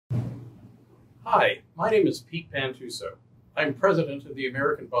Hi, my name is Pete Pantuso. I'm president of the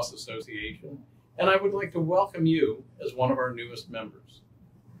American Bus Association, and I would like to welcome you as one of our newest members.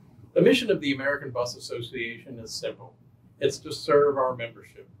 The mission of the American Bus Association is simple. It's to serve our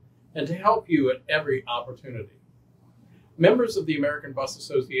membership and to help you at every opportunity. Members of the American Bus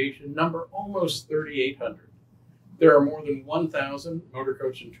Association number almost 3,800. There are more than 1,000 motor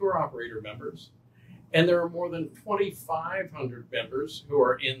coach and tour operator members, and there are more than 2,500 members who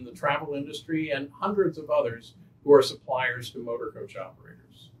are in the travel industry and hundreds of others who are suppliers to motor coach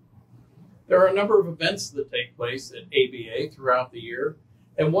operators. There are a number of events that take place at ABA throughout the year,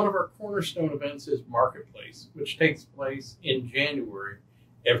 and one of our cornerstone events is Marketplace, which takes place in January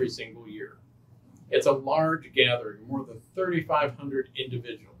every single year. It's a large gathering, more than 3,500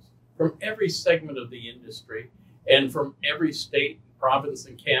 individuals from every segment of the industry and from every state, province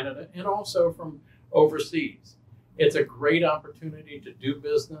in Canada, and also from overseas. It's a great opportunity to do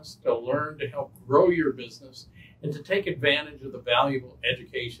business, to learn, to help grow your business, and to take advantage of the valuable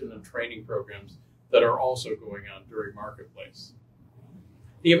education and training programs that are also going on during Marketplace.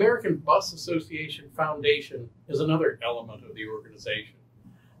 The American Bus Association Foundation is another element of the organization.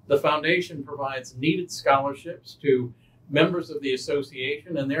 The foundation provides needed scholarships to members of the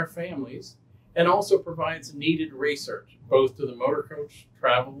association and their families, and also provides needed research, both to the Motor Coach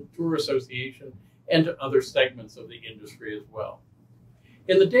Travel Tour Association and to other segments of the industry as well.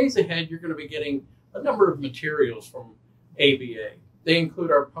 In the days ahead, you're going to be getting a number of materials from ABA. They include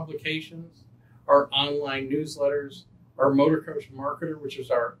our publications, our online newsletters, our Motor Coach Marketer, which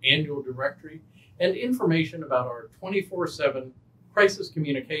is our annual directory, and information about our 24/7 crisis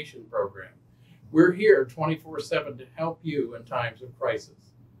communication program. We're here 24/7 to help you in times of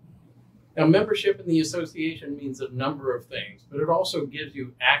crisis. Now, membership in the association means a number of things, but it also gives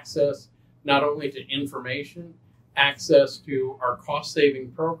you access not only to information, access to our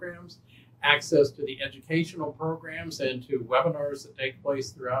cost-saving programs, access to the educational programs and to webinars that take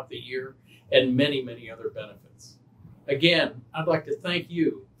place throughout the year, and many, many other benefits. Again, I'd like to thank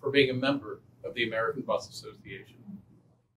you for being a member of the American Bus Association.